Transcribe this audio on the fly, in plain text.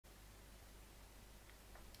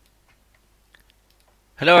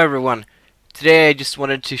Hello everyone! Today I just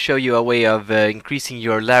wanted to show you a way of increasing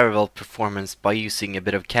your Laravel performance by using a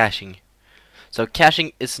bit of caching. So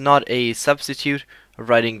caching is not a substitute of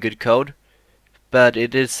writing good code, but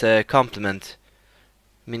it is a complement,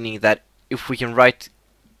 meaning that if we can write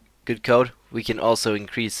good code, we can also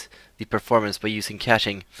increase the performance by using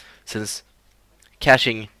caching, since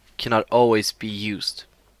caching cannot always be used.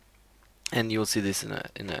 And you'll see this in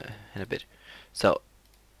a bit. So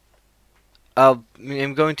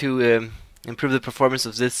I'm going to improve the performance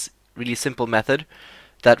of this really simple method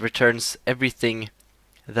that returns everything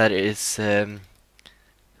that is in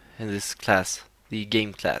this class, the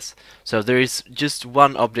game class. So there is just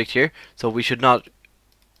one object here, so we should not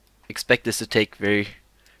expect this to take very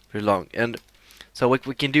long. And so what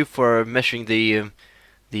we can do for measuring the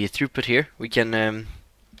throughput here, we can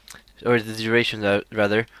or the duration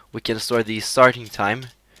rather, we can store the starting time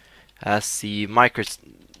as the micro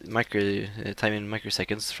time in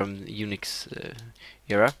microseconds from the Unix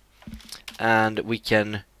era, and we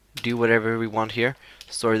can do whatever we want here.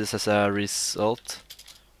 Store this as a result,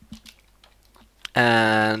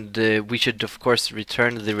 and we should of course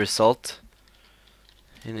return the result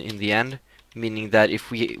in the end, meaning that if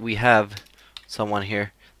we have someone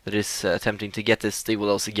here that is attempting to get this, they will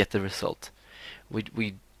also get the result.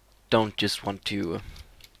 We don't just want to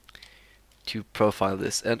profile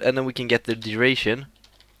this, and then we can get the duration,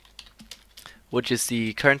 which is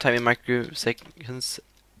the current time in microseconds,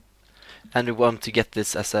 and we want to get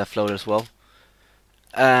this as a float as well,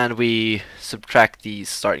 and we subtract the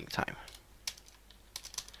starting time.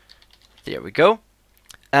 There we go.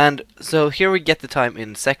 And so here we get the time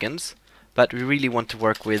in seconds, but we really want to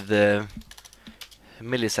work with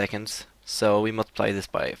milliseconds, so we multiply this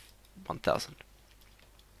by 1000.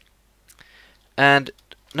 And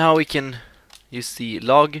now we can use the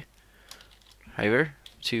log driver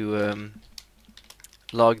to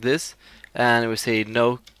log this, and we say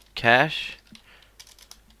no cache,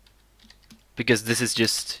 because this is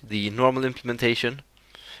just the normal implementation,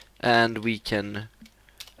 and we can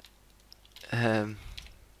add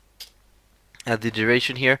the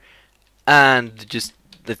duration here, and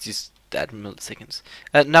let's just add milliseconds.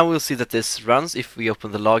 And now we'll see that this runs if we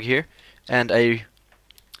open the log here, and I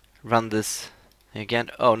run this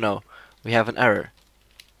again. Oh no, we have an error.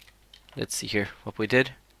 Let's see here what we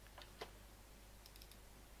did.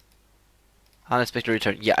 Unexpected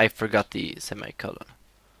return. Yeah, I forgot the semicolon.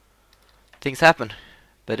 Things happen,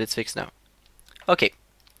 but it's fixed now. Okay,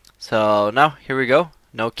 so now here we go.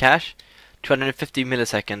 No cache, 250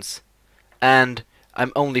 milliseconds, and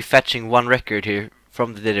I'm only fetching one record here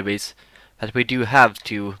from the database, but we do have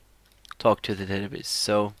to talk to the database,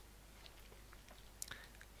 so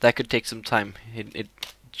that could take some time. It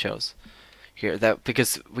shows here that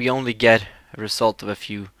because we only get a result of a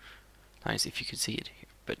few lines, if you could see it here,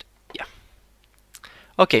 but yeah.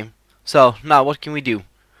 Okay, so now what can we do?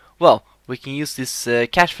 Well, we can use this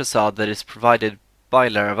cache facade that is provided by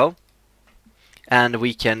Laravel, and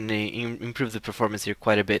we can improve the performance here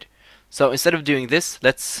quite a bit. So instead of doing this,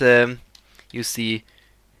 let's use the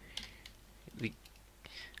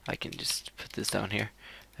I can just put this down here.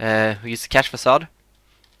 We use the cache facade,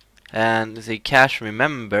 and the cache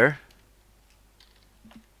remember,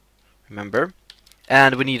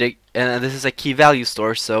 and we need and this is a key value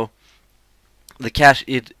store. So the cache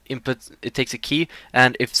it takes a key,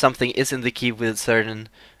 and if something is in the key with a certain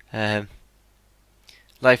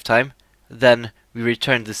lifetime, then we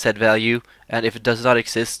return the said value, and if it does not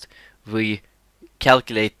exist, we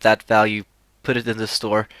calculate that value, put it in the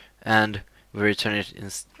store, and we return it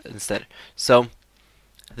instead. So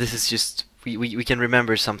this is just we can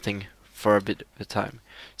remember something for a bit of time.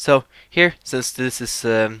 So here, since this is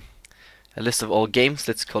a list of all games,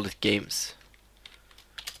 let's call it games,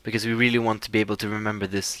 because we really want to be able to remember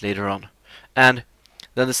this later on. And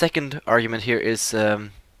then the second argument here is the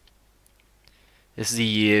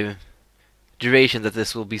duration that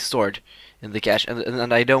this will be stored in the cache,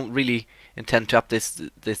 and I don't really intend to update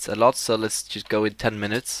this a lot, so let's just go with 10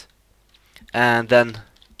 minutes, and then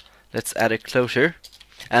let's add a closure,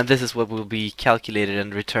 and this is what will be calculated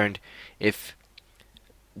and returned if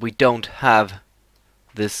we don't have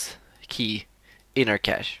this key in our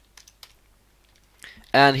cache.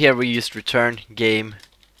 And here we just return game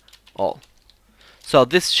all. So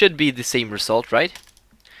this should be the same result, right?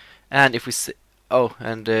 And if we oh,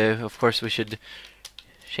 and of course we should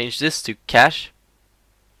change this to cache,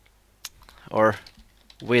 or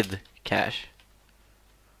with cache.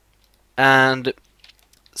 And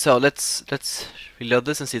so let's reload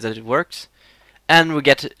this and see that it works, and we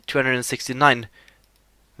get 269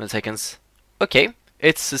 milliseconds. Okay,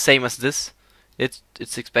 it's the same as this.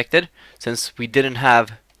 it's expected, since we didn't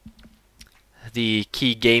have the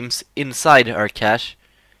key games inside our cache.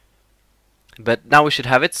 But now we should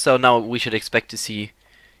have it, so now we should expect to see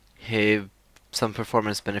some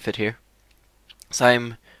performance benefit here. So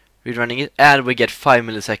I'm rerunning it, and we get 5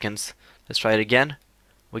 milliseconds. Let's try it again.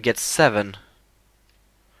 We get 7.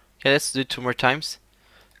 Okay, let's do it 2 more times.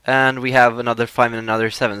 And we have another 5 and another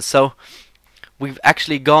 7. So we've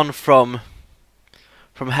actually gone from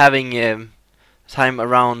having time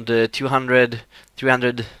around 200,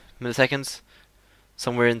 300 milliseconds,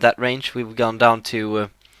 somewhere in that range. We've gone down to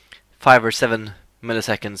 5 or 7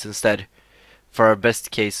 milliseconds instead for our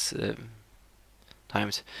best case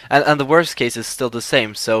times. And the worst case is still the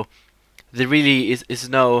same, so there really is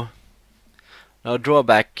no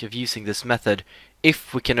drawback of using this method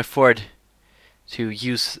if we can afford to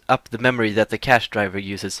use up the memory that the cache driver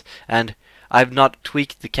uses. And I've not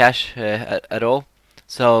tweaked the cache at all,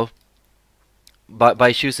 so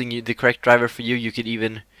by choosing the correct driver for you, you could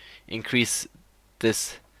even increase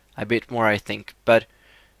this a bit more, I think. But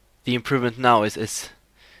the improvement now is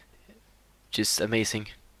just amazing.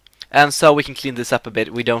 And so we can clean this up a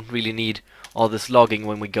bit. We don't really need all this logging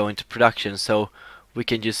when we go into production, so we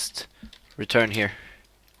can just return here.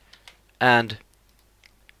 And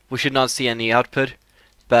we should not see any output,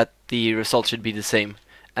 but the result should be the same.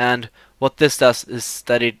 And what this does is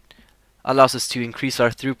that it allows us to increase our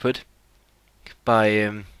throughput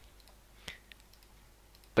by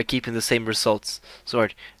keeping the same results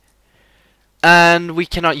stored. And we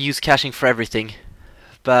cannot use caching for everything,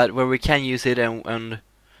 but where we can use it, and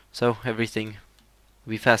so everything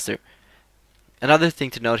will be faster. Another thing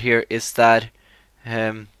to note here is that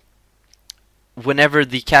whenever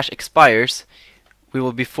the cache expires, we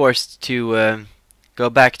will be forced to go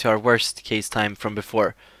back to our worst case time from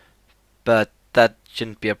before. But that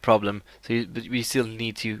shouldn't be a problem. So but we still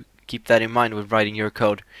need to keep that in mind when writing your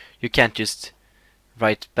code. You can't just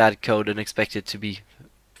write bad code and expect it to be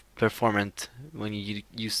performant when you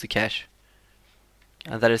use the cache.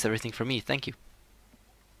 And that is everything from me. Thank you.